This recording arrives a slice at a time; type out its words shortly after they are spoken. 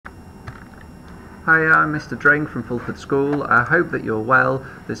Hi, I'm Mr. Dring from Fulford School. I hope that you're well.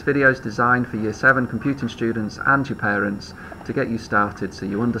 This video is designed for Year 7 computing students and your parents to get you started so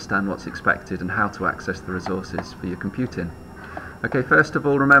you understand what's expected and how to access the resources for your computing. Okay, first of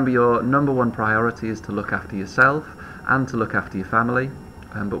all, remember your number one priority is to look after yourself and to look after your family.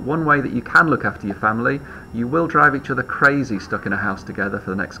 But one way that you can look after your family, you will drive each other crazy stuck in a house together for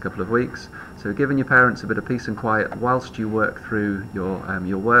the next couple of weeks. So giving your parents a bit of peace and quiet whilst you work through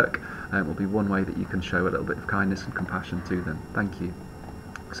your work will be one way that you can show a little bit of kindness and compassion to them. Thank you.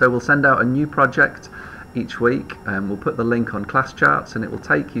 So we'll send out a new project each week. We'll put the link on classcharts and it will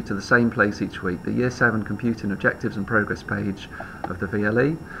take you to the same place each week, the Year 7 Computing Objectives and Progress page of the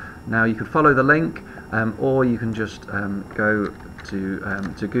VLE. Now you can follow the link or you can just go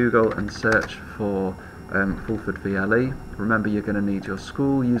to Google and search for Fulford VLE. Remember, you're going to need your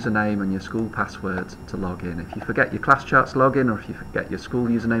school username and your school password to log in. If you forget your classcharts login or if you forget your school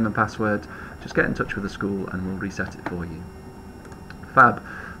username and password, just get in touch with the school and we'll reset it for you. Fab.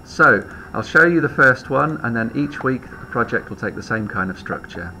 So I'll show you the first one, and then each week the project will take the same kind of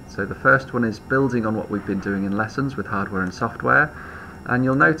structure. So the first one is building on what we've been doing in lessons with hardware and software, and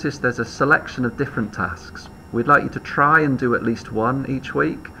you'll notice there's a selection of different tasks. We'd like you to try and do at least one each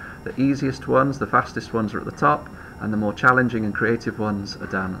week. The easiest ones, the fastest ones are at the top, and the more challenging and creative ones are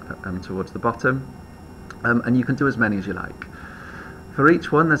down towards the bottom. And you can do as many as you like. For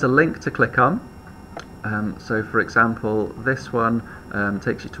each one there's a link to click on. So for example, this one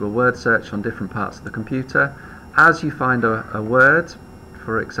takes you to a word search on different parts of the computer. As you find a word,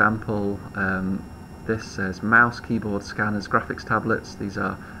 for example, this says mouse, keyboard, scanners, graphics tablets. These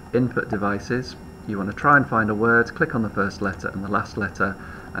are input devices. You want to try and find a word, click on the first letter and the last letter,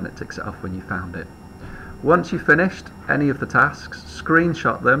 and it ticks it off when you found it. Once you've finished any of the tasks,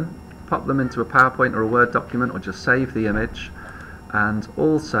 screenshot them, pop them into a PowerPoint or a Word document, or just save the image, and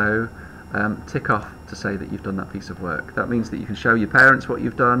also tick off to say that you've done that piece of work. That means that you can show your parents what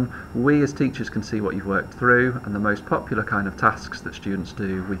you've done, we as teachers can see what you've worked through, and the most popular kind of tasks that students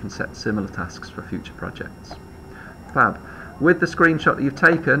do, we can set similar tasks for future projects. Fab. With the screenshot that you've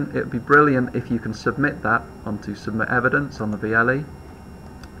taken, it would be brilliant if you can submit that onto Submit Evidence on the VLE.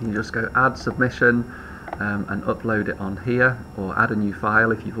 You just go Add Submission and upload it on here, or add a new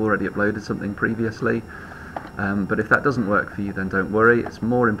file if you've already uploaded something previously. But if that doesn't work for you, then don't worry. It's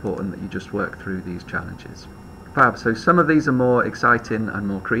more important that you just work through these challenges. Fab. So some of these are more exciting and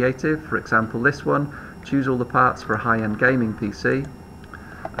more creative. For example, this one, choose all the parts for a high-end gaming PC.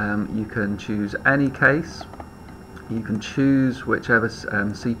 You can choose any case. You can choose whichever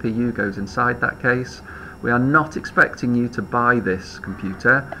CPU goes inside that case. We are not expecting you to buy this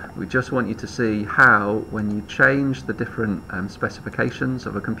computer. We just want you to see how, when you change the different specifications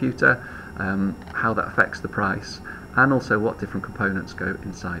of a computer, how that affects the price, and also what different components go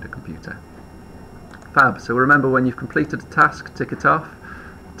inside a computer. Fab. So remember, when you've completed a task, tick it off,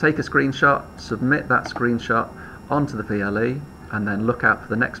 take a screenshot, submit that screenshot onto the VLE, and then look out for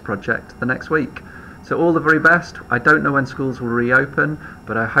the next project the next week. So all the very best. I don't know when schools will reopen,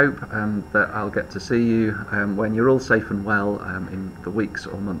 but I hope that I'll get to see you when you're all safe and well in the weeks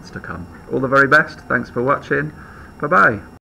or months to come. All the very best. Thanks for watching. Bye-bye.